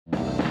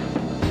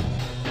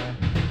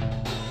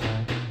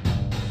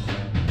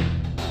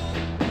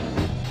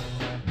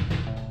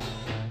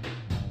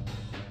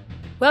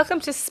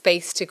Welcome to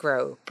Space to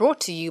Grow, brought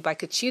to you by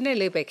Kachuna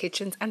Lube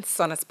Kitchens and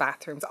Sonus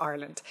Bathrooms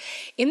Ireland.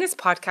 In this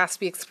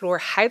podcast, we explore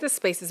how the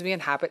spaces we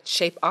inhabit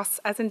shape us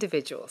as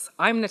individuals.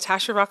 I'm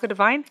Natasha Rocca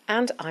Devine.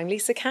 And I'm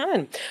Lisa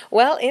Cannon.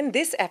 Well, in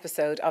this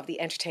episode of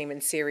the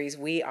entertainment series,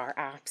 we are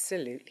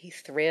absolutely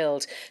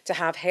thrilled to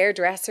have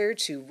hairdresser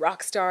to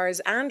rock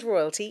stars and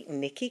royalty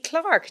Nicky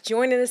Clarke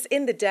joining us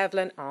in the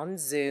Devlin on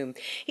Zoom.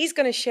 He's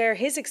going to share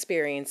his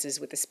experiences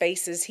with the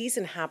spaces he's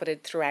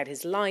inhabited throughout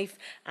his life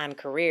and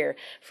career,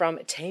 from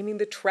taming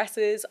the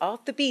tresses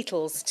of the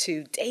Beatles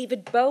to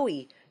David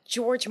Bowie,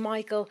 George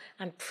Michael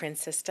and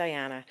Princess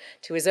Diana,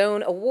 to his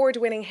own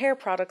award-winning hair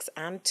products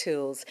and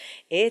tools.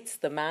 It's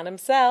the man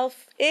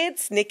himself.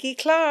 It's Nicky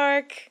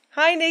Clarke.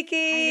 Hi, Nicky.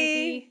 Hi,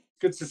 Nicky.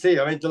 Good to see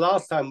you. I mean, the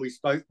last time we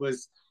spoke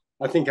was,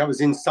 I think I was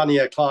in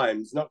sunnier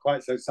climes. Not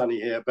quite so sunny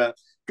here, but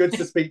good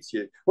to speak to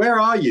you. Where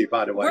are you,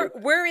 by the way?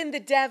 We're in the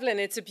Devlin.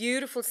 It's a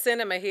beautiful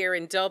cinema here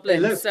in Dublin.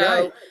 It looks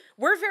great.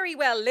 We're very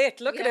well lit.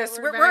 Look at us.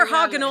 We're well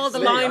hogging all the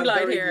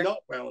limelight here. Not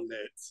well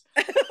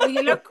lit. Well,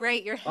 you look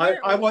great. Your hair.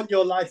 I want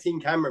your lighting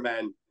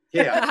cameraman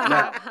here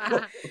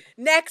now.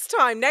 Next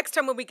time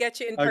when we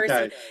get you in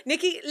person.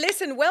 Nicky,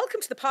 listen,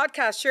 welcome to the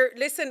podcast. Sure,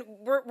 listen,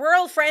 we're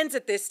all friends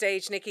at this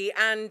stage, Nicky,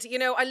 and you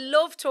know, I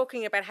love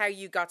talking about how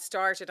you got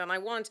started, and I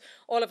want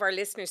all of our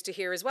listeners to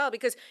hear as well,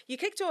 because you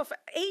kicked off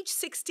age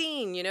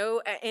 16, you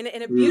know, in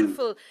a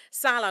beautiful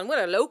salon,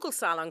 a local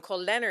salon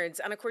called Reynolds,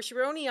 and of course you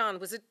were only on,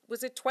 was it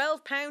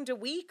 £12 a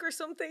week or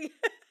something?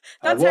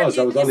 I was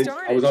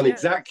on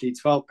exactly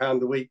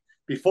 £12 a week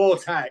before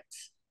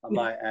tax, I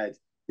might add.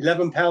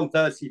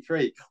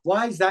 £11.33.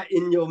 Why is that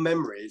in your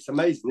memory? It's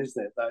amazing,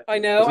 isn't it? I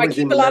know. I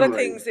keep a lot of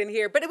things in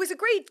here. But it was a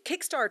great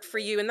kickstart for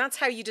you, and that's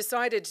how you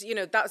decided, you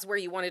know, that's where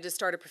you wanted to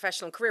start a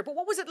professional career. But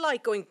what was it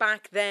like going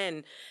back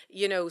then,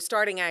 you know,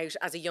 starting out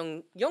as a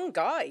young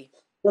guy?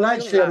 Well,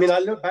 actually, I mean, I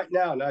look back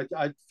now and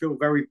I feel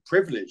very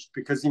privileged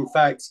because, in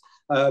fact,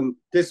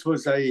 this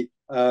was a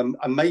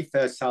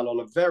Mayfair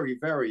salon, a very,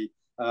 very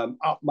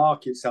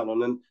upmarket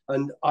salon.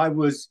 And I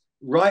was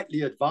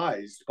rightly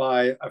advised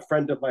by a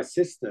friend of my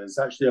sister's,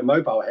 actually a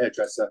mobile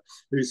hairdresser,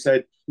 who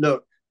said,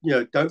 look, you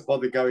know, don't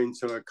bother going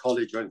to a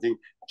college or anything.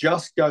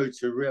 Just go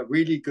to a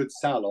really good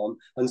salon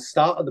and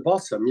start at the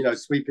bottom, you know,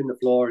 sweeping the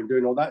floor and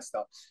doing all that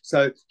stuff.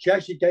 So she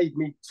actually gave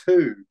me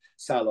two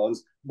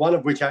salons, one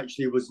of which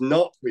actually was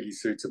not really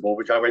suitable,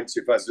 which I went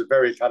to first. It was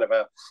very kind of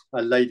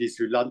a ladies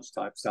who lunch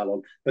type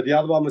salon. But the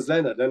other one was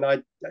Leonard. And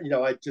I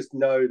just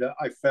know that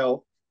I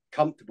felt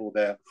comfortable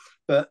there,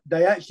 but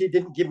they actually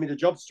didn't give me the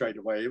job straight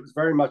away. It was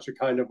very much a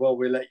kind of, well,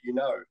 we'll let you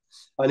know,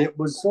 and it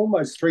was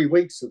almost 3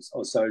 weeks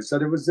or so. So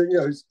there was, you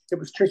know, it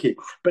was tricky,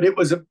 but it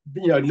was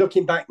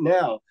looking back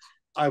now,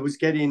 I was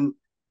getting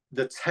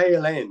the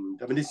tail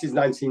end. I mean, this is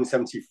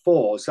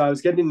 1974, so I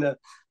was getting the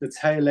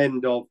tail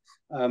end of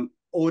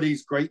all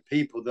these great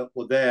people that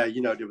were there.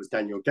 You know, there was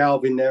Daniel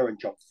Galvin there and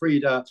John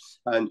Frieda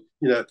and,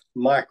 you know,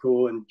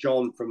 Michael and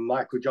John from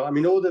Michael John. I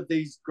mean, all of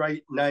these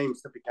great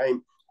names that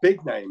became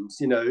big names,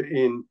 you know,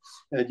 in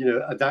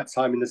at that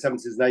time in the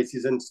 70s and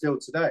 80s and still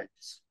today.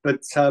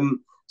 But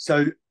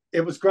so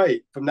it was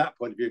great from that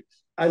point of view.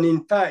 And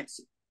in fact,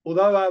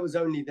 although I was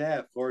only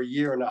there for a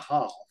year and a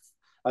half,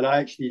 and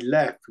I actually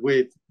left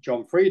with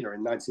John Frieda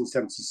in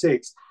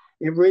 1976,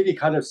 it really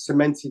kind of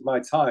cemented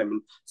my time.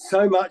 And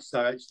so much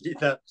so, actually,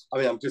 that, I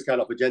mean, I'm just going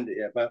off agenda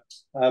here, but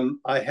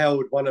I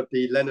held one of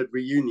the Leonard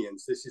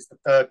reunions. This is the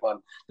third one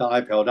that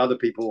I've held. Other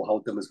people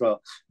hold them as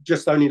well.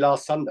 Just only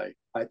last Sunday,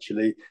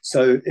 actually.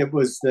 So it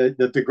was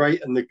the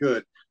great and the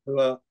good, who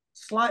are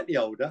slightly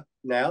older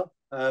now,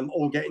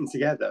 all getting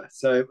together.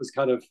 So it was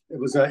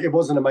it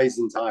was an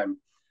amazing time.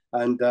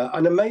 And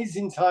an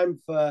amazing time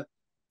for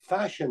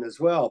fashion as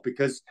well,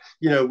 because,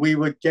 you know, we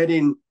were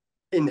getting,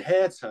 in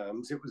hair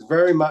terms, it was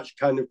very much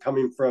kind of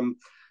coming from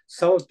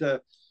some of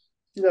the,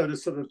 you know, the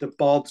sort of the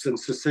bobs and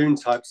Sassoon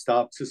type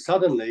stuff, to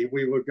suddenly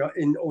we were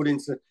all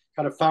into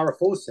kind of Farrah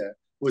Fawcett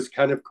was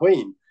kind of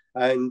queen.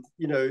 And,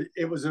 you know,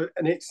 it was an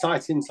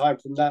exciting time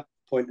from that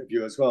point of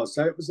view as well.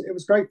 So it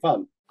was great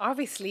fun.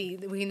 Obviously,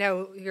 we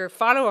know your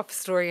follow-up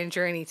story and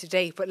journey to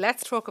date, but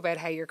let's talk about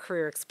how your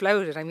career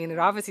exploded. I mean, it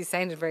obviously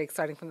sounded very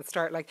exciting from the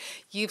start. Like,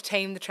 you've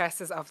tamed the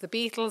tresses of the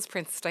Beatles,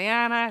 Princess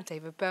Diana,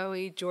 David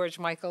Bowie, George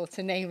Michael,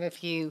 to name a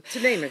few.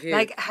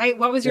 Like,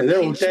 what was your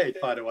they're all dead,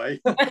 by the way.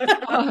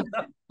 I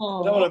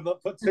don't want to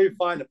put too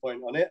fine a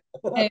point on it.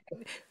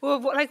 Well,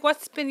 like,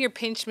 what's been your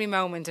pinch me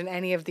moment in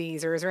any of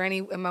these, or is there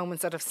any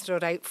moments that have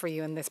stood out for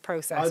you in this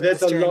process?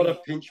 There's a lot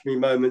of pinch me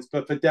moments,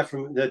 but for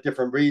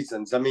different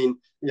reasons. I mean,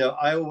 you know,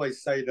 I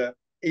always say that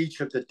each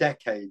of the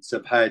decades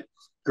have had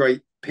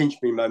great pinch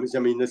me moments. I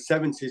mean, the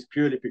 70s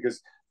purely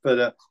because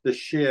for the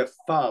sheer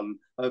fun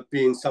of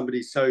being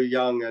somebody so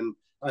young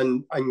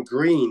and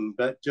green,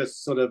 but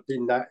just sort of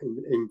in that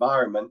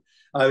environment.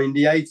 I mean,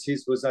 the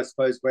 80s was, I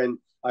suppose, when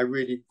I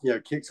really, you know,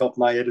 kicked off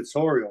my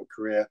editorial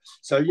career.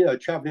 So, you know,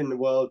 traveling the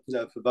world, you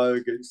know, for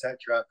Vogue,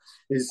 etc.,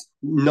 is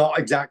not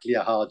exactly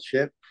a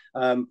hardship.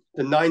 The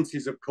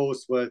 90s, of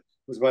course, was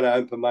when I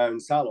opened my own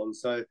salon.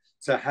 So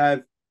to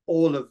have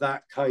all of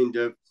that kind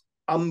of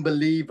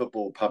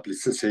unbelievable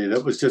publicity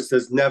that was just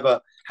has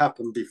never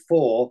happened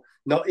before.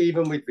 Not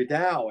even with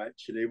Vidal,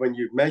 actually, when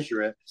you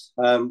measure it,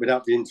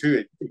 without being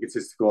too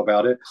egotistical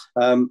about it,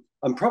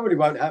 and probably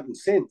won't happen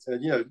since.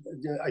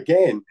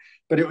 Again,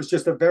 but it was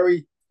just a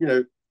very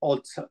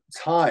odd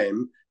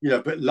time,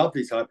 but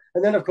lovely time.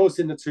 And then, of course,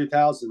 in the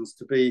 2000s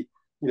to be,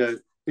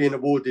 being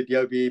awarded the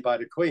OBE by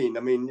the Queen. I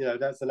mean,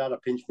 that's another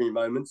pinch me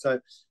moment. So,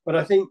 but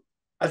I think,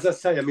 as I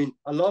say, I mean,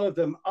 a lot of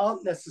them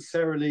aren't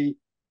necessarily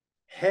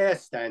hair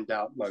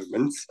standout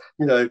moments.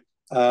 I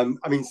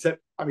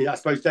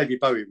suppose David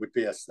Bowie would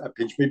be a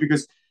pinch me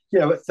because,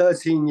 at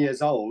 13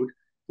 years old,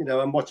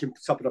 I'm watching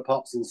Top of the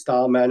Pops and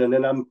Starman, and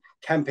then I'm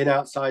camping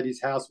outside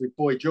his house with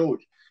Boy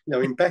George,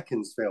 in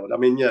Beaconsfield. I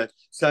mean,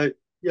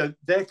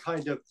 they're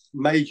kind of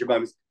major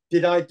moments.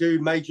 Did I do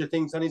major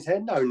things on his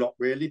hair? No, not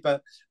really.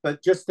 But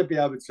just to be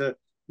able to,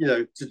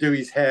 to do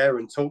his hair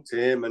and talk to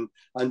him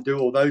and do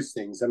all those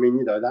things. I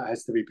mean, that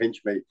has to be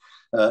pinch me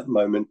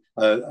moment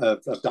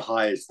of the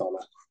highest honour.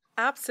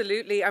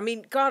 Absolutely. I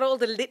mean, God, all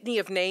the litany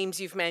of names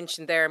you've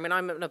mentioned there. I mean,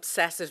 I'm an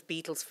obsessive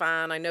Beatles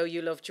fan. I know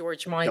you love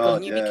George Michael,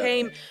 and you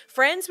became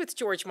friends with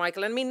George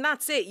Michael. I mean,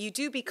 that's it. You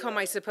do become,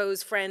 I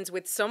suppose, friends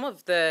with some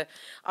of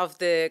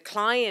the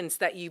clients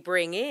that you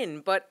bring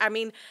in. But I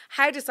mean,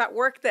 how does that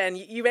work then?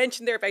 You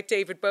mentioned there about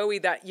David Bowie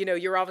that,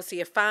 you're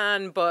obviously a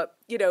fan, but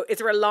is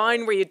there a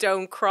line where you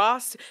don't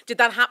cross? Did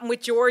that happen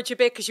with George a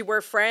bit because you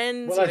were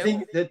friends? Well, I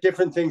think there are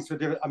different things for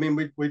different. I mean,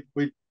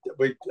 with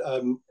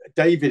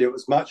David, it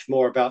was much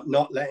more about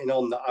not letting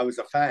on that I was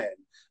a fan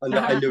and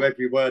that I knew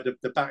every word of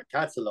the back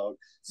catalogue.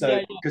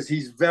 So, because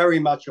he's very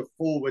much a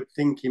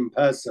forward-thinking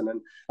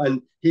person,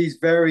 and he's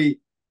very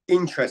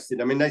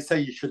interested. I mean, they say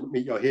you shouldn't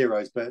meet your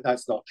heroes, but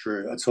that's not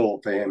true at all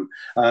for him.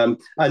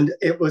 And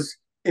it was,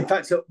 in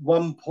fact, at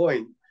one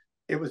point,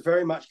 it was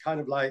very much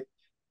kind of like,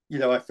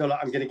 I feel like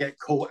I'm going to get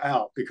caught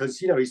out because,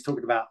 he's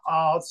talking about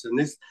arts and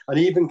this, and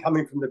even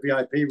coming from the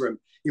VIP room,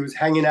 he was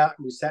hanging out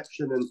in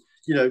reception and,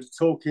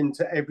 talking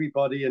to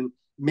everybody, and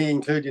me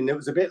including. It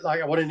was a bit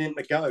like I wanted him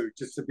to go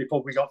just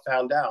before we got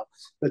found out.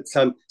 But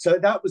so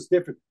that was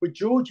different. With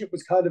George, it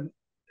was kind of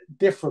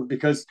different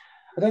because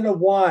I don't know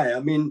why.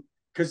 I mean,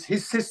 because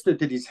his sister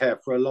did his hair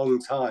for a long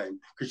time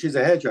because she's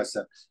a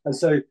hairdresser. And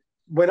so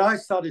when I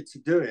started to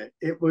do it,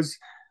 it was,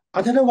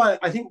 I don't know why,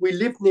 I think we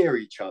lived near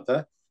each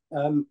other.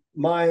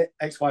 My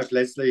ex-wife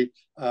Leslie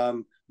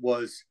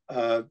was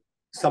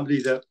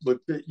somebody that would,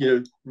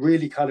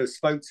 really kind of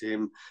spoke to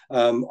him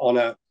on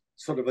a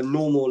sort of a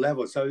normal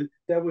level. So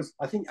there was,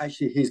 I think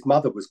actually his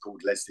mother was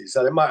called Leslie,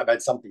 so it might have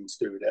had something to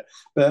do with it.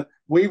 But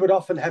we would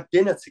often have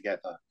dinner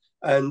together,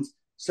 and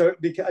so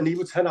and he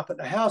would turn up at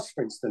the house,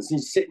 for instance.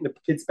 He'd sit in the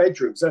kids'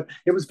 bedroom. So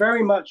it was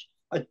very much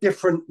a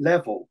different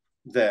level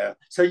there.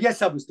 So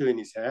yes, I was doing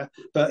his hair,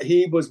 but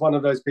he was one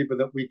of those people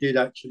that we did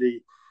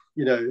actually,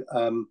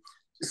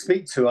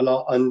 speak to a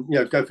lot and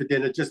go for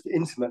dinner just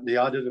intimately,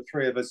 either the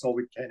three of us or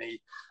with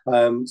Kenny.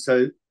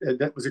 So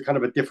that was a kind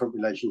of a different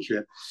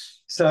relationship.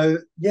 So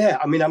yeah,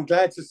 I mean, I'm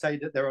glad to say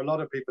that there are a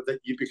lot of people that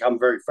you become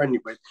very friendly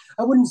with.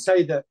 I wouldn't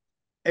say that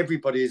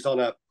everybody is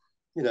on a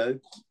I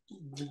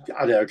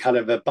don't know, kind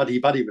of a buddy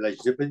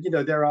relationship, but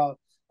there are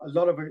a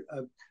lot of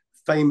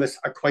famous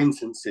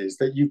acquaintances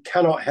that you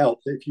cannot help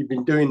that if you've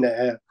been doing their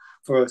hair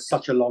for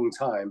such a long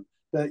time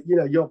that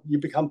you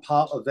become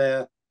part of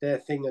their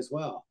thing as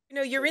well.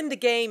 You're in the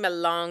game a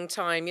long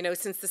time,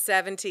 since the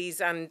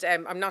 70s, and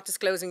I'm not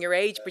disclosing your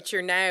age, but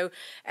you're now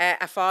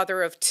a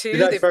father of two.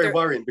 That's very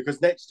worrying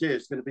because next year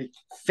it's going to be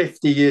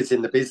 50 years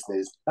in the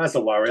business. That's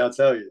a worry, I'll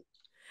tell you.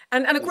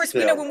 And of course,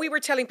 when we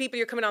were telling people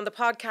you're coming on the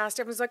podcast,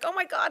 everyone's like, oh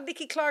my God,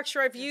 Nicky Clarke,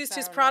 sure, I've used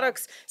his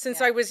products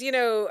since I was,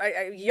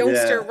 a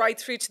youngster right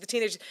through to the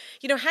teenagers.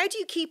 How do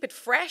you keep it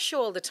fresh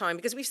all the time?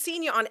 Because we've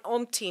seen you on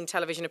umpteen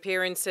television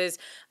appearances,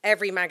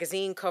 every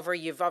magazine cover.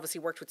 You've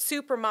obviously worked with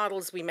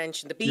supermodels. We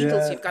mentioned the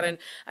Beatles. You've got an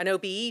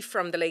OBE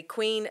from the late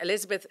Queen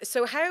Elizabeth.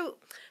 So how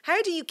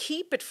do you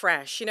keep it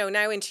fresh,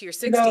 now into your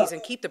 60s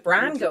and keep the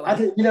brand going? I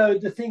think,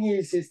 the thing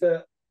is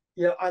that,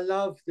 I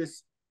love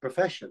this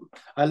profession.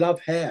 I love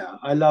hair.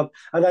 I love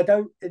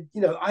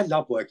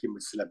working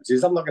with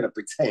celebrities. I'm not going to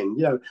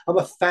pretend, I'm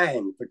a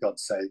fan, for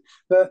God's sake.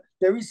 But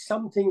there is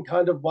something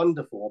kind of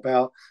wonderful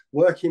about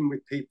working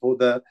with people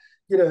that,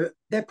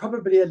 they're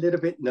probably a little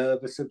bit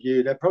nervous of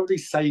you. They're probably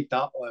saved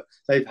up or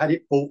they've had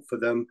it bought for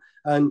them.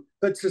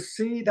 But to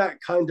see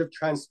that kind of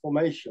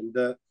transformation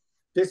that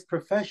this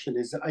profession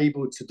is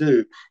able to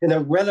do in a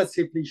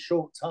relatively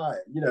short time,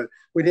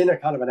 within a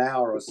kind of an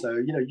hour or so,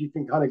 you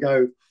can kind of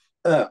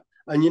go,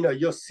 and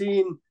you're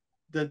seeing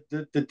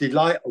the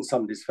delight on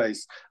somebody's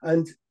face.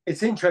 And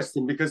it's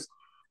interesting because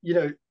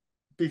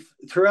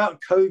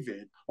throughout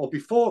COVID or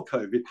before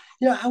COVID,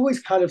 I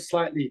always kind of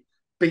slightly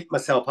beat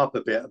myself up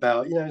a bit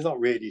about, it's not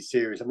really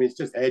serious. I mean, it's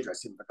just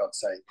hairdressing, for God's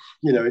sake.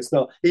 It's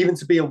not even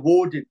to be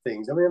awarded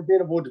things. I mean, I'm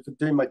being awarded for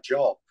doing my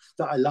job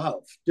that I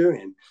love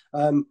doing.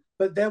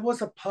 But there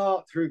was a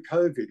part through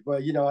COVID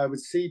where, I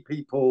would see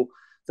people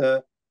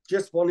that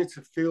just wanted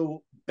to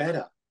feel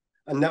better.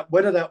 And that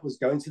whether that was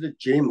going to the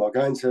gym or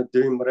going to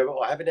doing whatever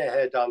or having their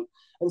hair done.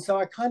 And so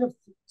I kind of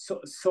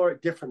sort of saw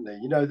it differently,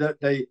 you know,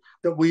 that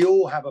we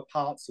all have a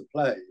part to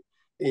play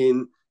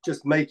in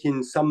just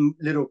making some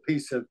little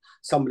piece of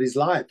somebody's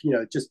life, you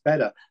know, just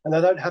better. And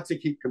I don't have to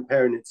keep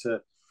comparing it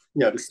to,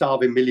 you know, the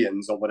starving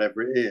millions or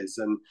whatever it is.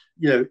 And,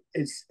 you know,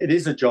 it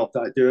is a job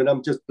that I do. And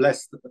I'm just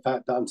blessed at the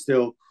fact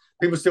that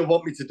people still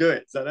want me to do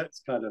it. So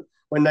that's kind of,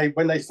 when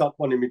they stop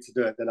wanting me to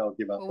do it, then I'll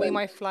give up. Well, we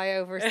might fly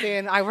over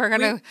soon. We're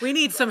gonna. We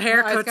need some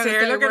haircuts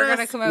here. Look we're at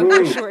gonna us. come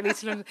over shortly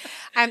to London,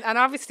 and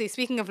obviously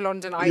speaking of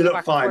London, I you go look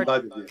back fine, and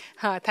forth. both of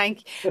you.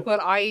 Thank you. Well,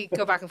 I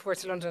go back and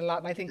forth to London a lot,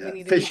 and I think we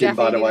need fishing,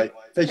 by the way.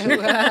 Fishing.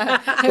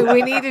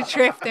 We need a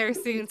trip there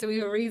soon, so we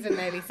have a reason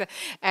now, Lisa.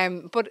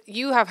 But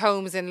you have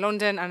homes in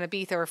London and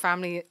Ibiza, or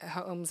family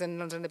homes in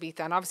London and Ibiza,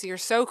 and obviously you're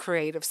so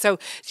creative. So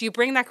do you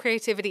bring that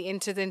creativity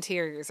into the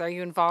interiors? Are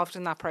you involved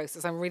in that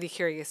process? I'm really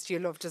curious. Do you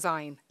love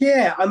design?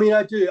 Yeah, I mean,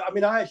 I do. I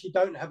mean, I actually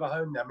don't have a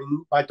home there. I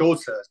mean, my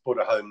daughter has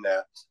bought a home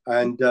there,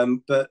 and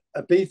but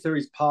Ibiza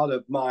is part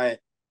of my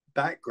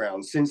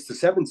background since the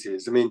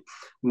 70s. I mean,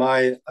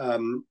 my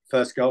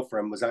first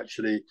girlfriend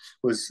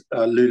was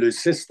Lulu's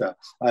sister,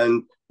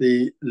 and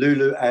the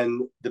Lulu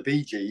and the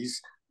Bee Gees,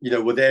 you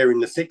know, were there in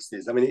the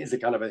 60s. I mean, it is a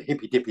kind of a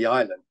hippy dippy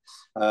island,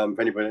 for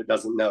anybody that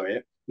doesn't know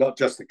it, not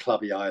just a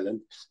clubby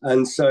island.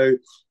 And so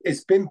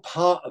it's been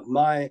part of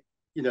my,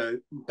 you know,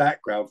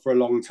 background for a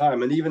long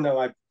time. And even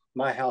though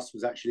my house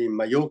was actually in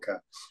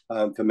Mallorca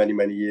for many,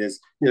 many years.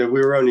 You know,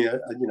 we were only a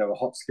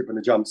hop, skip, and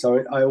a jump.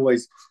 So I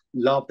always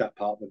loved that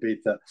part of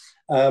Ibiza.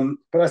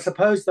 But I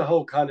suppose the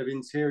whole kind of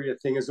interior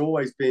thing has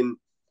always been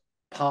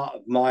part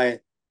of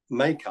my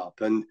makeup.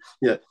 And,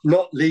 you know,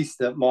 not least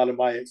that one of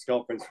my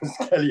ex-girlfriends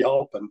was Kelly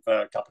Harpen for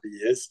a couple of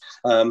years.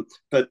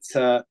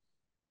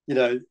 You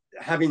know,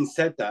 having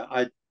said that,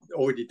 I'd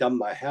already done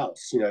my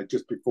house, you know,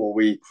 just before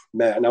we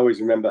met. And I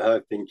always remember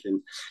her thinking,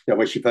 you know,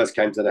 when she first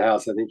came to the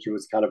house, I think she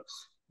was kind of,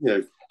 you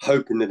know,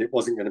 hoping that it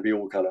wasn't going to be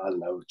all kind of, I don't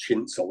know,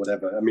 chintz or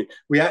whatever. I mean,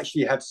 we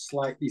actually have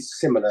slightly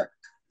similar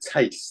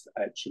taste,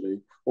 actually,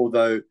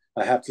 although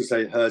I have to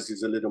say hers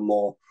is a little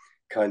more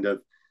kind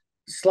of,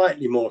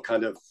 slightly more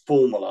kind of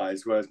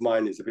formalized, whereas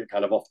mine is a bit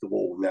kind of off the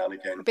wall now and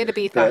again. A bit of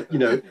beat, but, you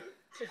know,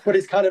 but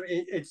it's kind of,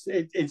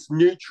 it's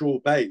neutral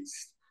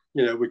based,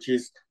 you know, which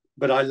is,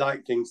 but I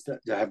like things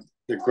that have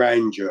the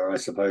grandeur, I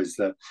suppose,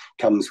 that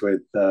comes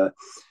with,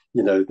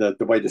 you know, the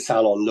way the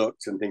salon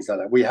looked and things like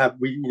that.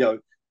 You know,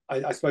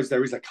 I suppose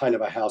there is a kind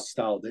of a house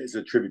style that is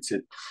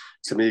attributed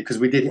to me because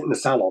we did it in the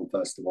salon,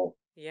 first of all.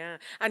 Yeah.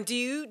 And do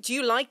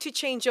you like to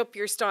change up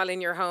your style in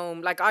your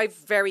home? Like, I've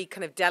very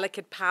kind of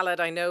delicate palette.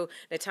 I know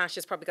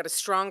Natasha's probably got a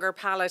stronger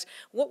palette.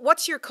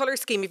 What's your colour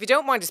scheme? If you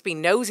don't mind just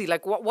being nosy,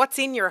 like what's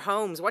in your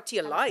homes? What do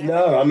you like?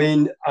 No, I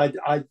mean, I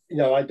you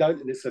know, I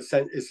don't. It's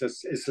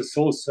a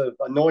source of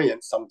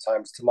annoyance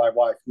sometimes to my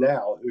wife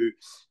now, who,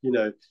 you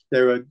know,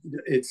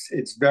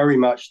 it's very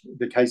much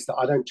the case that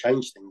I don't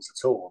change things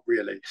at all,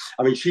 really.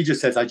 I mean, she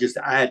just says I just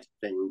add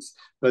things,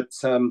 but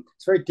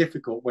it's very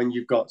difficult when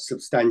you've got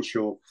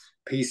substantial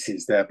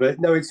pieces there. But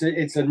no, it's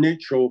a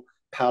neutral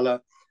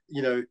palette.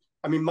 You know,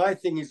 I mean, my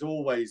thing is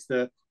always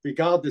that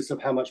regardless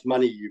of how much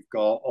money you've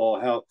got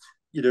or how,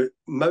 you know,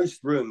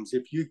 most rooms,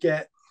 if you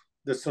get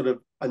the sort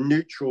of a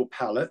neutral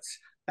palette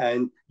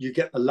and you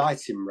get the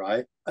lighting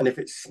right, and if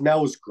it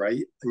smells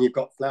great and you've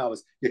got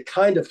flowers, you're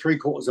kind of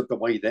 3/4 of the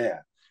way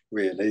there,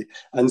 really.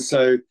 And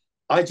so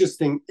I just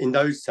think in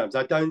those terms,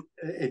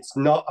 it's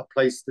not a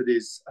place that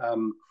is,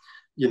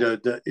 you know,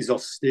 that is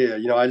austere.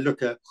 You know, I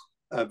look at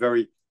a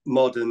very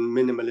modern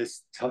minimalist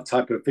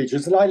type of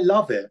features and I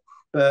love it,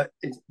 but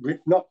it's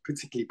not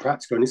particularly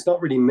practical and it's not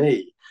really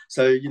me.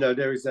 So, you know,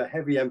 there is a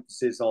heavy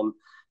emphasis on,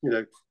 you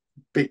know,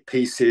 big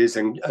pieces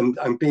and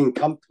being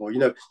comfortable. You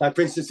know, like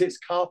for instance, it's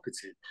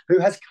carpeted. Who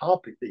has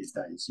carpet these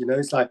days? You know,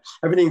 it's like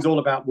everything's all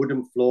about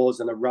wooden floors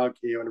and a rug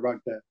here and a rug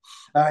there.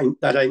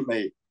 That ain't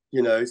me.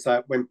 You know, it's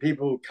like when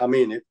people come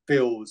in, it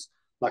feels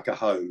like a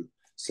home.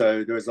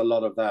 So there is a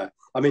lot of that.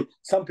 I mean,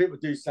 some people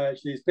do say,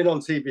 actually, it's been on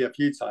TV a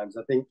few times.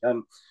 I think,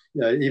 you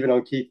know, even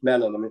on Keith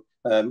Mellon,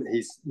 I mean,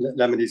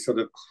 he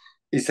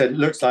said, it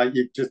looks like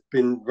you've just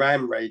been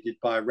ram raided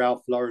by a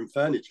Ralph Lauren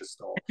furniture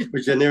store,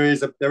 which then there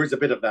is a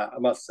bit of that, I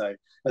must say.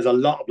 There's a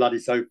lot of bloody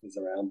sofas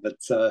around,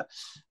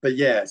 but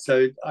yeah,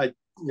 so I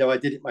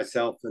did it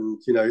myself, and,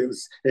 you know,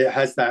 it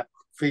has that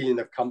feeling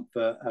of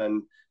comfort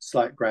and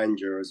slight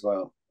grandeur as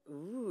well.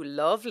 Ooh,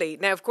 lovely.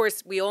 Now, of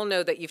course, we all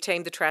know that you've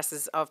tamed the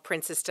tresses of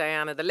Princess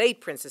Diana, the late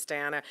Princess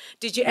Diana.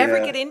 Did you ever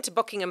get into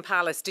Buckingham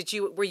Palace?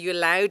 Were you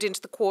allowed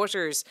into the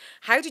quarters?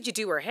 How did you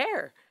do her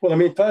hair? Well, I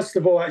mean, first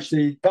of all,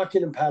 actually,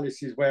 Buckingham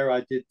Palace is where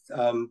I did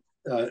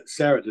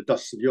Sarah, the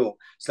Duchess of York.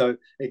 So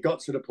it got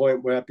to the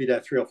point where I'd be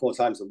there 3 or 4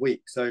 times a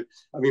week. So,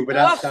 I mean,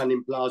 without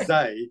sounding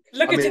blasé,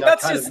 look I at mean, you,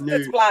 that's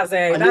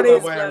blasé. I knew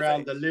my way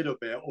around a little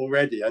bit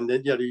already, and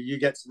then, you know, you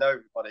get to know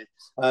everybody.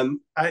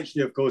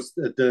 Actually, of course,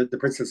 the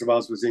Princess of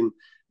Wales was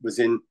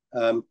in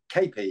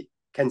KP,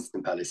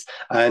 Kensington Palace,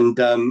 and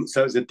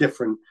so it was a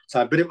different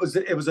time. But it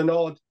was an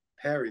odd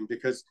pairing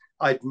because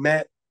I'd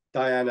met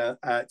Diana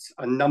at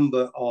a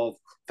number of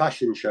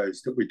fashion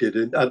shows that we did.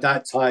 And at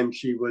that time,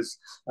 she was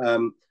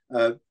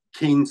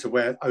keen to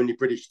wear only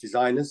British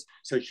designers.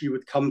 So she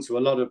would come to a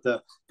lot of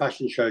the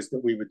fashion shows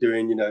that we were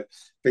doing, you know,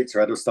 Victor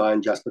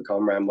Edelstein, Jasper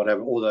Conran,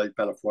 whatever, all those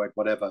Bella Freud,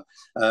 whatever.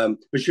 But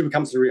she would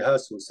come to the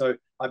rehearsals. So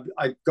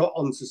I got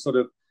onto sort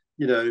of,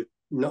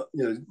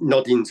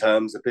 nodding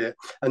terms a bit.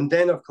 And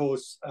then, of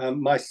course,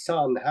 my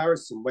son,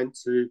 Harrison, went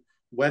to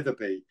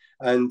Wetherby.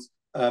 And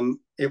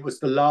it was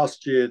the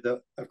last year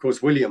that, of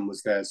course, William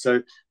was there.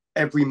 So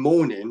every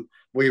morning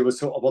we were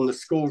sort of on the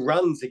school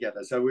run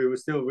together. So we were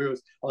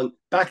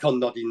back on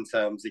nodding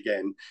terms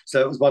again. So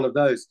it was one of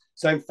those.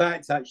 So in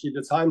fact, actually,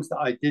 the times that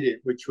I did it,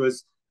 which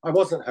was, I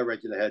wasn't her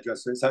regular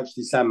hairdresser. It's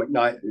actually Sam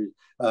McKnight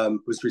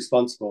who was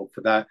responsible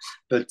for that.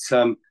 But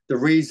the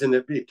reason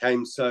it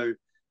became so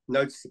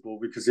noticeable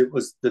because it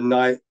was the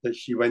night that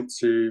she went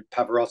to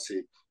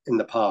Pavarotti in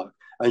the park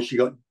and she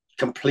got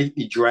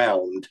completely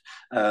drowned.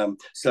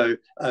 So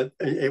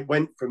it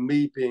went from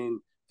me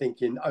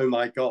thinking, oh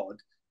my God,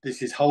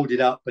 this is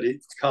holding up, but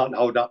it can't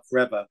hold up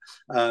forever.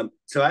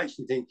 So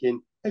actually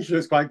thinking, hey, she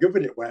looks quite good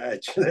with it wet,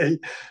 actually.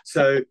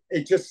 So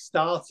it just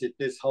started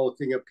this whole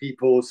thing of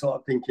people sort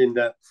of thinking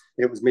that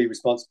it was me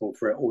responsible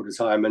for it all the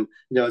time. And,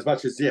 as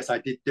much as, yes, I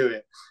did do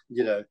it,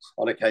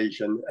 on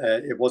occasion,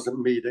 it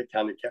wasn't me that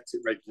kind of kept it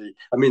regularly.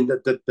 I mean,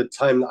 the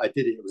time that I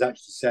did it, it was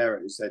actually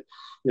Sarah who said,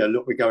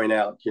 look, we're going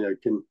out,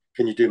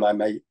 can you do my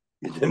mate?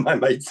 My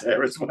mate's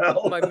there as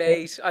well. My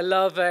mate, I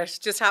love it.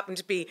 Just happened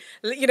to be,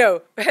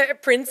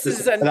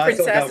 princes and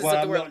princesses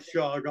of the world. I'm not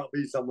sure. I've got to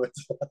be somewhere.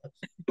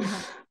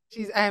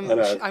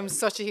 I'm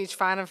such a huge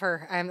fan of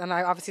her, and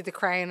I obviously The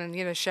Crown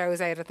and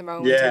shows out at the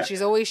moment. Yeah. And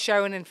she's always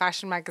shown in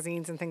fashion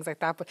magazines and things like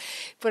that. But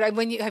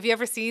have you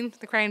ever seen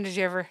The Crown? Did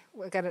you ever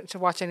get to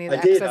watch any of the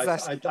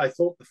episodes? I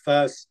thought the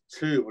first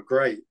two were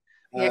great.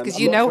 Yeah, because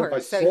you know her,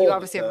 so you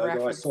obviously have a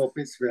reference. I saw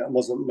bits of it and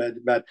wasn't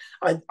mad.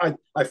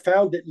 I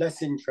found it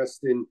less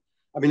interesting.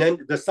 I mean,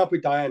 the stuff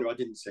with Diana, I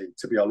didn't see,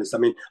 to be honest. I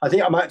mean, I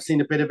think I might have seen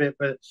a bit of it,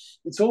 but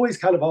it's always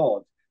kind of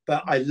odd.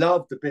 But I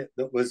loved the bit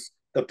that was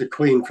of the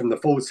Queen from the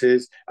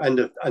 40s and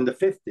the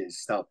 50s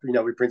stuff,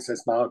 with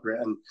Princess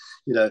Margaret. And,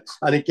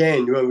 and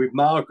again, with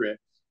Margaret,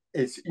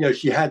 it's,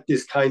 she had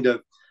this kind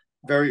of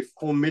very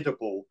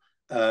formidable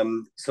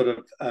sort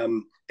of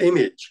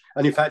image.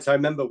 And in fact, I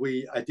remember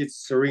I did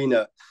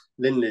Serena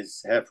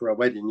Linley's hair for a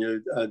wedding,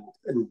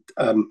 and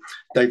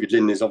David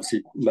Linley is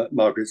obviously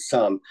Margaret's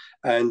son.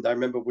 And I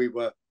remember we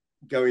were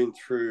going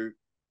through,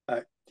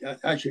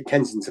 actually at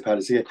Kensington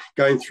Palace again,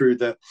 going through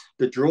the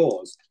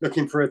drawers,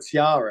 looking for a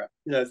tiara.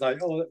 It's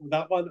like, oh,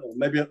 that one, or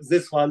maybe it was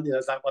this one.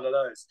 It's like one of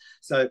those.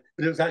 So,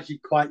 but it was actually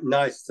quite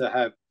nice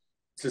to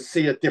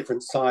see a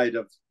different side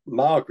of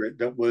Margaret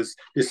that was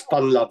this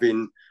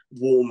fun-loving,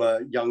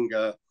 warmer,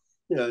 younger,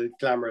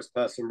 glamorous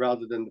person,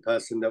 rather than the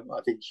person that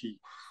I think she,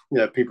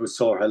 people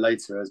saw her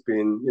later as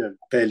being,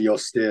 fairly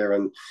austere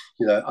and,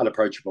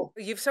 unapproachable.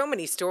 You've so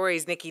many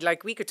stories, Nicky,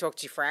 like we could talk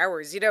to you for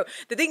hours. The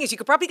thing is, you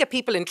could probably get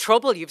people in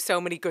trouble. You've so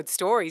many good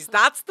stories.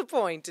 That's the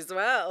point as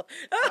well.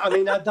 I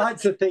mean, I'd like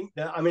to think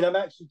that, I'm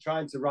actually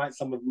trying to write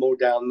some of them all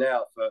down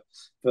now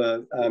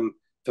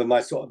for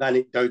my sort of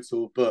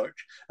anecdotal book.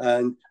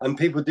 And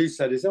people do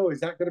say this, is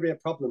that going to be a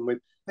problem with,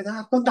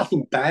 I've got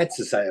nothing bad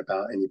to say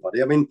about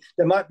anybody. I mean,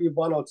 there might be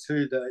one or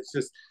two that it's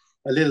just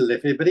a little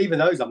iffy, but even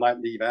those I might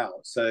leave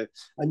out. So,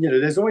 and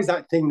there's always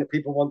that thing that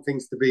people want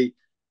things to be,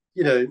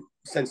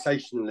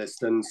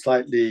 sensationalist and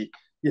slightly,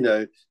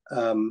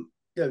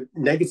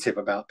 negative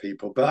about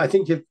people. But I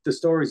think if the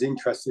story is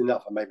interesting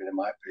enough, or maybe there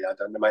might be, I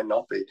don't know, might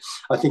not be,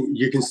 I think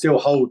you can still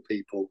hold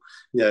people,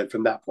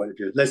 from that point of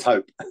view. Let's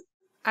hope.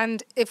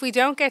 And if we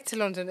don't get to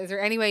London, is there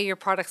any way your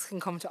products can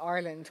come to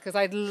Ireland? Because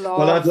I'd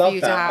love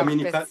you that. to have. I mean,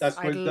 in fact, that's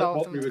what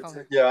we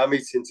were. Our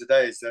meeting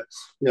today is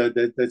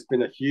that there's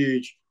been a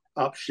huge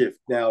upshift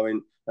now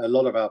in a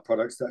lot of our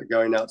products that are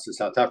going out to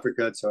South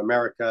Africa, to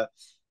America,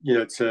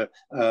 to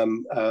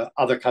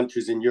other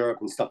countries in Europe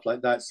and stuff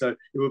like that. So it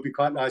would be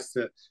quite nice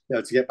to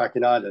get back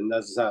in Ireland.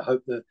 As I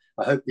say,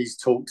 I hope these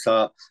talks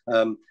are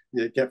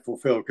get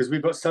fulfilled, because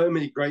we've got so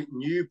many great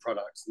new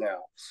products now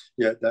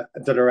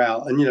that are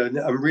out, and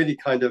I'm really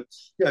kind of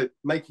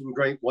making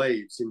great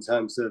waves in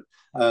terms of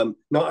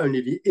not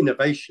only the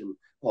innovation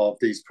of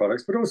these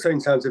products, but also in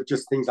terms of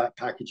just things like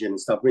packaging and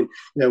stuff. I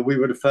mean, we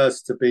were the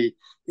first to be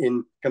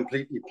in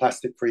completely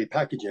plastic-free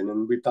packaging,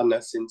 and we've done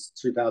that since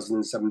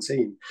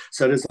 2017.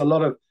 So there's a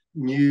lot of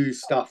new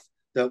stuff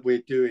that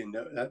we're doing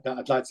that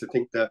I'd like to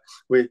think that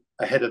we're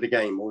ahead of the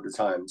game all the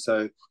time.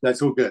 So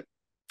that's all good.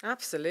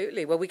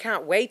 Absolutely. Well, we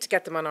can't wait to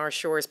get them on our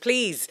shores.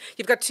 Please,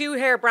 you've got 2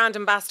 hair brand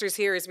ambassadors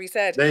here, as we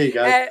said. There you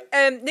go.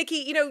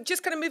 Nicky,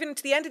 just kind of moving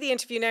to the end of the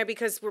interview now,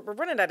 because we're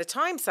running out of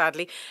time,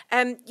 sadly.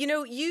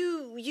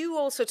 You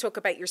also talk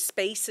about your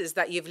spaces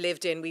that you've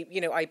lived in.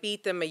 I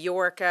beat them,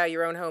 Mallorca,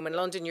 your own home in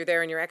London. You're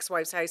there in your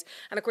ex-wife's house.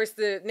 And of course,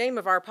 the name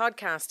of our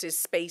podcast is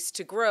Space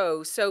to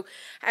Grow. So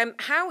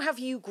how have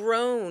you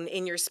grown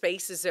in your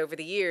spaces over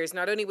the years?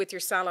 Not only with your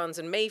salons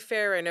in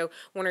Mayfair, I know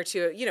 1 or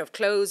 2, have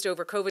closed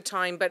over COVID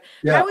time, but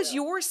how has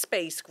your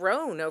space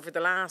grown over the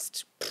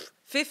last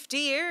 50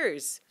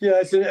 years.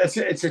 Yeah,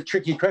 it's a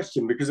tricky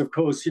question because, of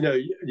course, you know,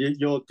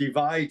 you're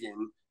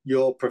dividing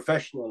your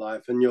professional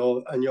life and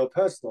your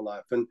personal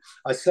life. And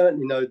I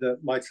certainly know that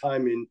my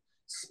time in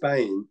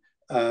Spain,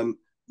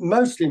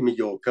 mostly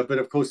Mallorca, but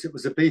of course it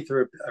was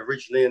Ibiza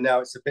originally, and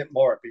now it's a bit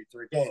more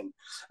Ibiza again,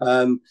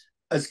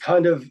 as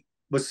kind of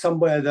was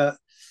somewhere that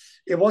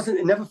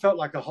it never felt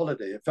like a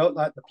holiday. It felt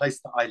like the place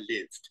that I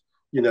lived,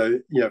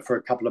 for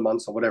a couple of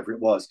months or whatever it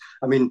was.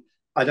 I mean,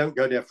 I don't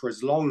go there for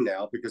as long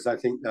now because I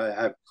think I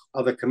have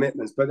other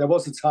commitments. But there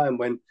was a time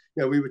when,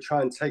 we would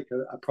try and take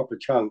a proper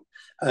chunk,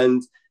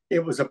 and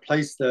it was a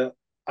place that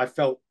I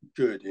felt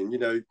good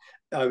in.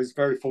 I was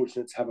very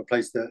fortunate to have a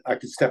place that I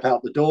could step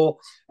out the door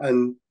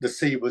and the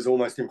sea was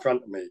almost in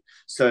front of me.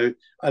 So,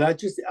 and I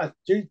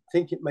do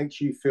think it makes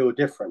you feel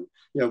different,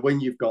 when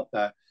you've got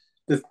that.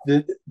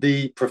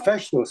 The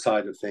professional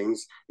side of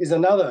things is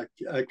another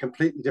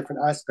completely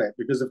different aspect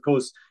because, of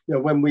course,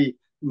 when we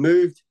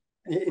moved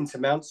into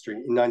Mount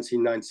Street in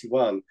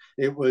 1991,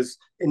 it was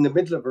in the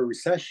middle of a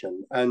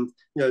recession, and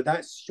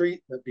that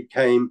street that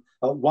became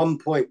at one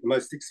point the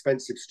most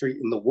expensive street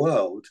in the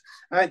world,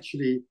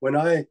 actually when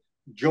I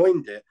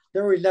joined it,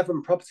 there were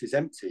 11 properties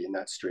empty in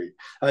that street.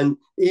 And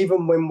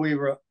even when we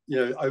were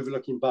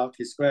overlooking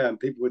Berkeley Square, and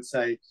people would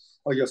say,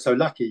 oh, you're so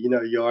lucky,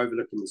 you're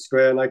overlooking the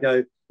square, and I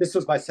go, this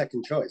was my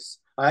second choice.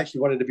 I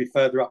actually wanted to be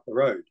further up the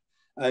road.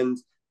 And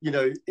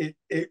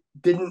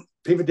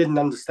people didn't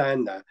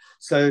understand that.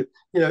 So,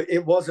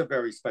 it was a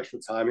very special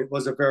time. It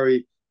was a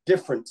very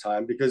different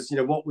time because,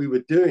 what we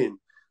were doing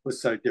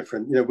was so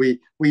different. We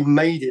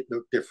made it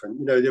look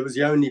different. There was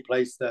the only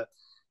place that,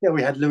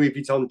 we had Louis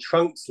Vuitton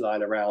trunks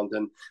lying around,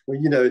 and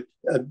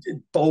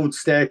bold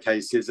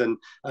staircases and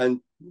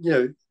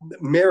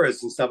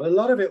mirrors and stuff. A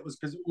lot of it was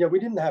because we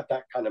didn't have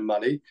that kind of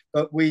money,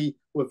 but we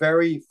were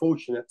very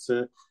fortunate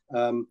to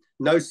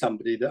know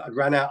somebody that had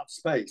ran out of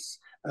space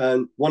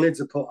and wanted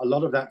to put a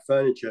lot of that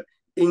furniture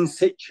in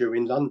situ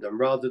in London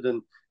rather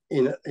than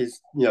in a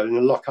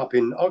lock up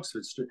in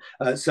Oxford Street.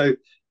 So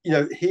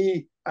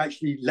he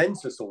actually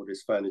lent us all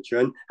this furniture,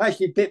 and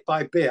actually bit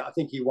by bit, I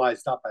think he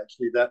wised up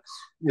actually that,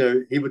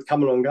 he would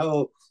come along and go,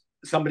 oh,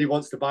 somebody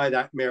wants to buy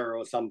that mirror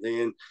or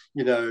something. And,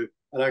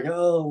 and I go,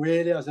 oh,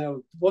 really? I said,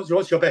 oh,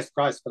 what's your best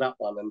price for that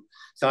one? And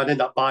so I'd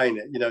end up buying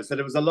it, so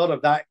there was a lot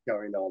of that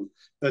going on.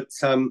 But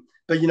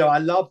I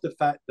love the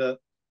fact that,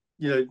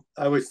 I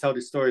always tell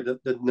this story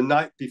that the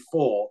night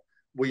before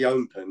we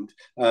opened,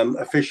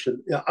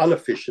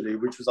 unofficially,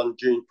 which was on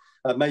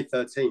May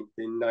 13th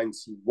in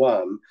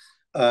 91,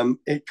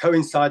 it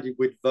coincided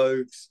with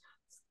Vogue's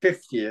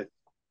 50th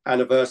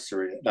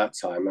anniversary at that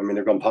time. I mean,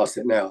 they've gone past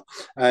it now.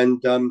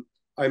 And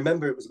I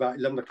remember it was about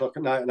 11 o'clock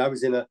at night, and I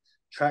was in a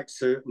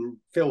tracksuit and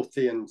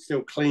filthy and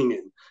still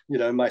cleaning,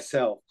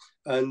 myself.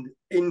 And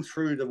in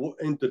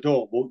the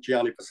door walked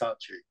Gianni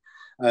Versace.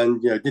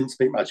 And didn't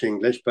speak much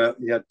English, but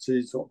he had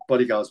two sort of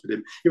bodyguards with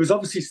him. He was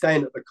obviously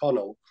staying at the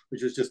Connaught,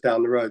 which was just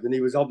down the road, and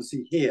he was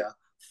obviously here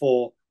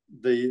for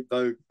the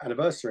Vogue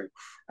anniversary.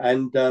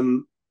 And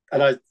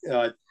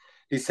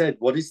he said,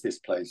 "What is this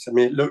place?" I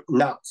mean, it looked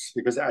nuts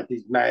because it had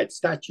these mad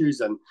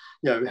statues, and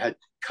it had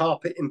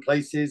carpet in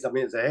places. I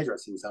mean, it's a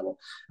hairdressing salon.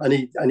 And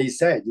he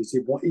said,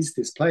 "What is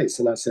this place?"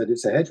 And I said,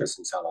 "It's a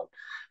hairdressing salon."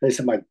 And he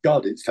said, "My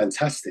God, it's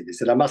fantastic." He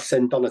said, "I must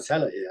send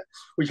Donatella here,"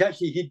 which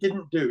actually he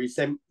didn't do. He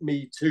sent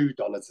me to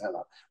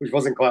Donatella, which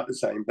wasn't quite the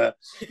same, but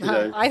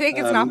I think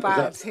it's not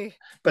bad.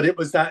 But it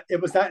was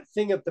that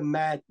thing of the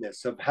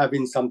madness of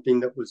having something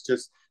that was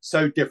just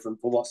so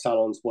different from what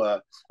salons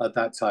were at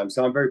that time.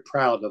 So I'm very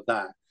proud of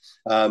that.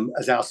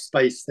 As our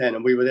space then,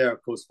 and we were there,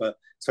 of course, for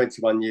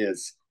 21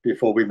 years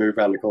before we moved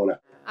around the corner.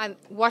 And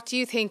what do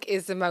you think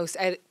is the most,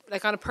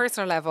 like on a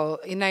personal level,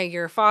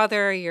 your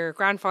father, your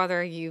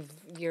grandfather,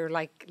 you're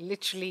like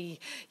literally,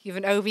 you've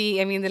an OB,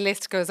 I mean, the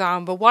list goes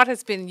on, but what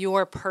has been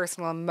your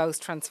personal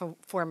most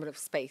transformative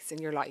space in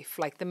your life?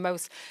 Like the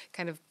most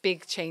kind of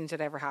big change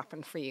that ever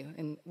happened for you?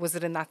 And was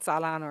it in that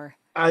salon or?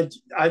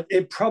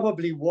 It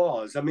probably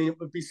was. I mean, it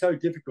would be so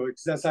difficult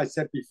because, as I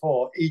said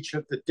before, each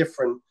of the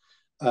different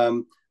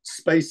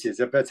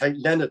spaces. If I take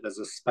Leonard as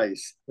a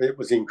space, it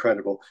was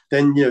incredible.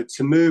 Then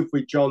to move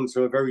with John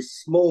to a very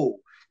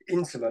small,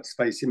 intimate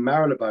space in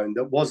Marylebone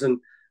that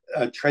wasn't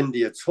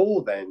trendy at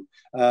all then.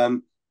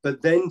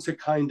 But then to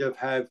kind of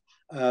have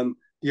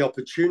the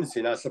opportunity,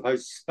 and I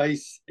suppose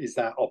space is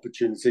that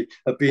opportunity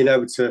of being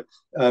able to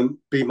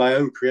be my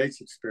own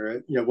creative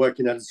spirit,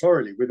 working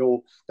editorially with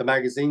all the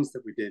magazines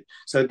that we did.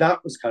 So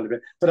that was kind of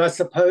it. But I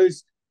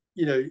suppose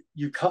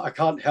I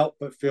can't help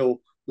but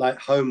feel like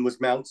home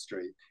was Mount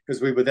Street because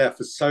we were there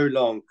for so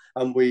long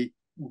and we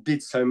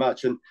did so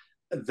much. And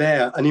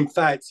in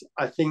fact,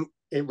 I think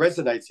it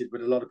resonated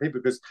with a lot of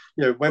people because,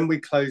 when we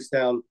closed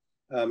down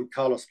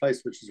Carlos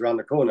Place, which was around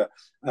the corner,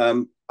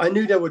 I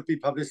knew there would be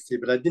publicity,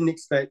 but I didn't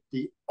expect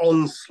the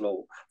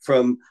onslaught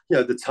from,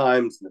 the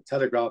Times and the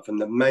Telegraph and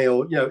the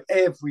Mail,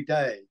 every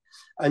day.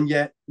 And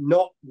yet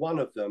not one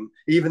of them,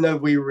 even though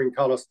we were in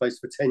Carlos Place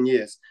for 10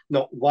 years,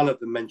 not one of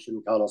them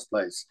mentioned Carlos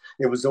Place.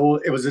 It was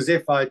as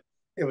if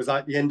it was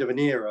like the end of an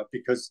era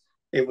because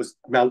it was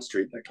Mount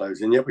Street that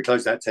closed, and yet we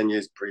closed that 10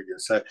 years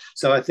previous.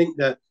 So I think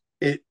that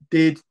it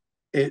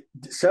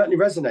certainly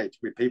resonated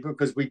with people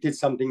because we did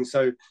something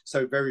so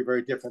very,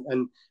 very different.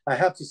 And I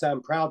have to say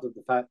I'm proud of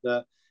the fact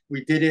that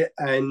we did it,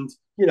 and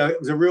it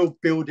was a real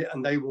build it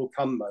and they will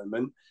come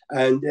moment,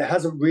 and it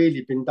hasn't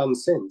really been done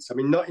since. I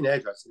mean, not in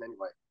hairdressing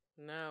anyway.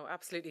 No,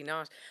 absolutely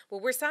not.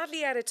 Well, we're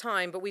sadly out of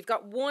time, but we've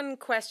got one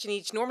question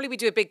each. Normally we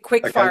do a big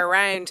quick fire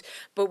round,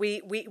 but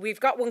we've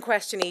got one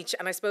question each.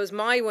 And I suppose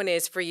my one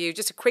is for you,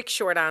 just a quick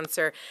short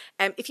answer.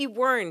 If you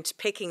weren't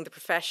picking the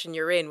profession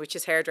you're in, which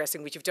is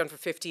hairdressing, which you've done for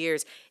 50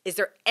 years, is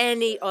there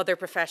any other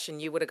profession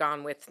you would have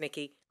gone with,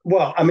 Nicky?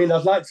 Well, I mean,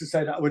 I'd like to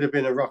say that I would have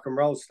been a rock and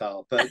roll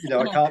star, but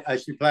I can't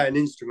actually play an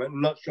instrument.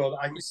 I'm not sure that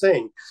I can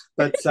sing,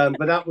 but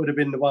that would have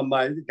been the one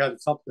my go to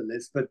top of the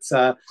list. But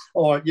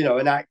or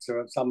an actor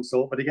of some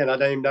sort. But again, I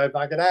don't even know if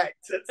I can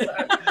act.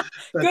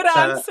 Good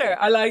answer.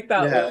 I like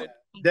that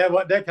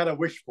one. They're kind of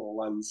wishful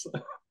ones.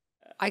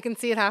 I can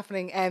see it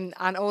happening. And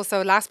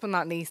also, last but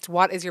not least,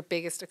 what is your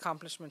biggest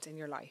accomplishment in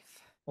your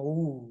life?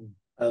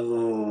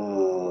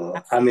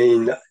 I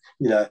mean,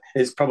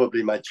 it's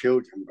probably my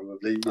children,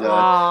 probably.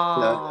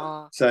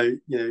 So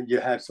you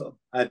have sort of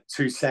had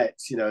two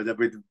sets,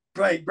 with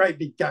great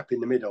big gap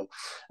in the middle,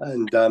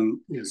 and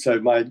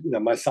so my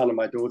son and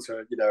my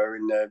daughter, are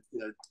in their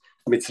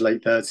mid to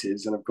late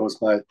 30s, and of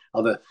course my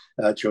other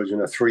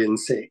children are 3 and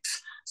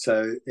 6.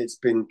 So it's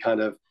been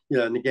kind of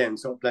and again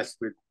sort of blessed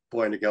with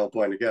boy and a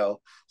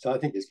girl. So I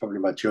think it's probably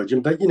my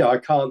children, but I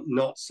can't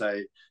not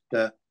say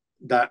that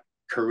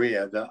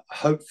career that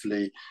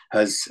hopefully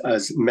has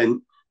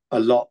meant a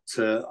lot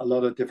to a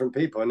lot of different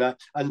people, and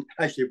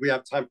actually if we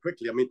have time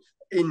quickly, I mean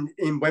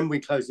in when we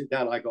closed it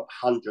down, I got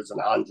hundreds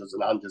and hundreds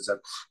and hundreds of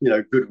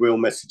goodwill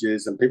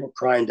messages and people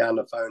crying down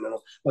the phone and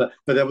all. But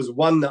there was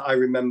one that I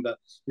remember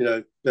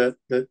that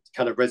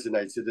kind of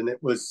resonated, and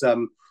it was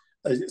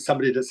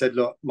somebody that said,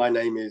 look, my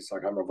name is, I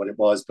can't remember what it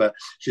was, but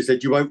she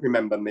said, you won't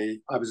remember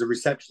me. I was a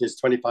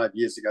receptionist 25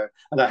 years ago,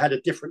 and I had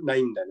a different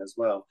name then as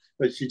well.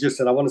 But she just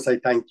said, I want to say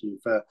thank you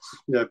for,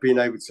 being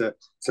able to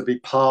be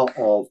part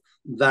of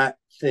that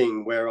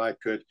thing where I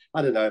could,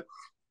 I don't know,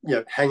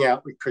 hang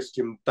out with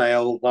Christian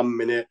Bale one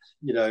minute,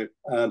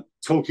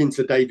 talking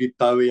to David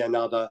Bowie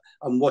another,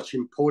 and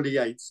watching Paulie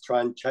Yates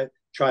try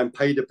and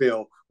pay the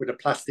bill with a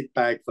plastic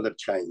bag full of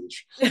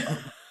change.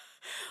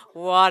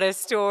 What a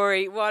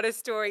story.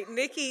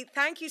 Nicky,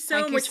 thank you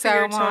so much for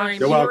your time.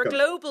 You're welcome.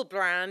 You're a global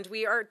brand.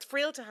 We are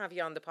thrilled to have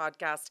you on the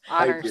podcast.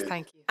 Honoured,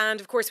 thank you. And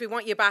of course, we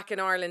want you back in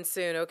Ireland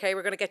soon, okay?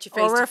 We're going to get you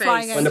face to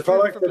face. When the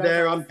products are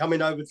there, I'm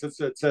coming over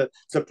to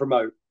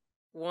promote.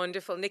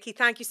 Wonderful. Nicky,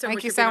 thank you so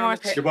much for being on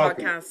the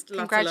podcast.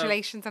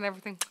 Congratulations on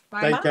everything.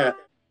 Bye. Take care.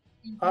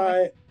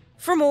 Bye.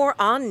 For more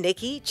on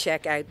Nicky,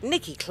 check out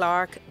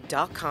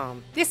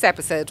NickyClarke.com. This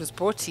episode was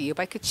brought to you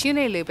by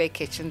Couture Lube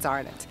Kitchens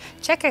Ireland.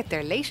 Check out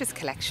their latest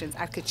collections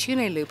at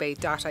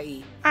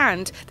CoutureLube.ie.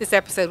 And this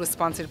episode was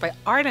sponsored by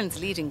Ireland's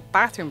leading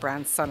bathroom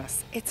brand,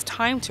 Sonus. It's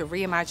time to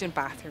reimagine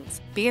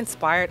bathrooms. Be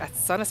inspired at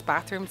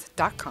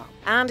sonusbathrooms.com.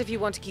 And if you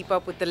want to keep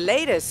up with the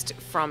latest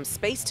from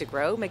Space to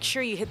Grow, make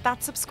sure you hit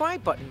that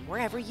subscribe button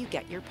wherever you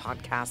get your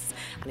podcasts.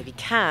 And if you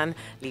can,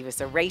 leave us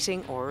a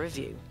rating or a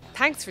review.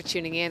 Thanks for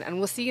tuning in, and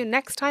we'll see you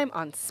next time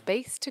on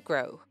Space to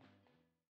Grow.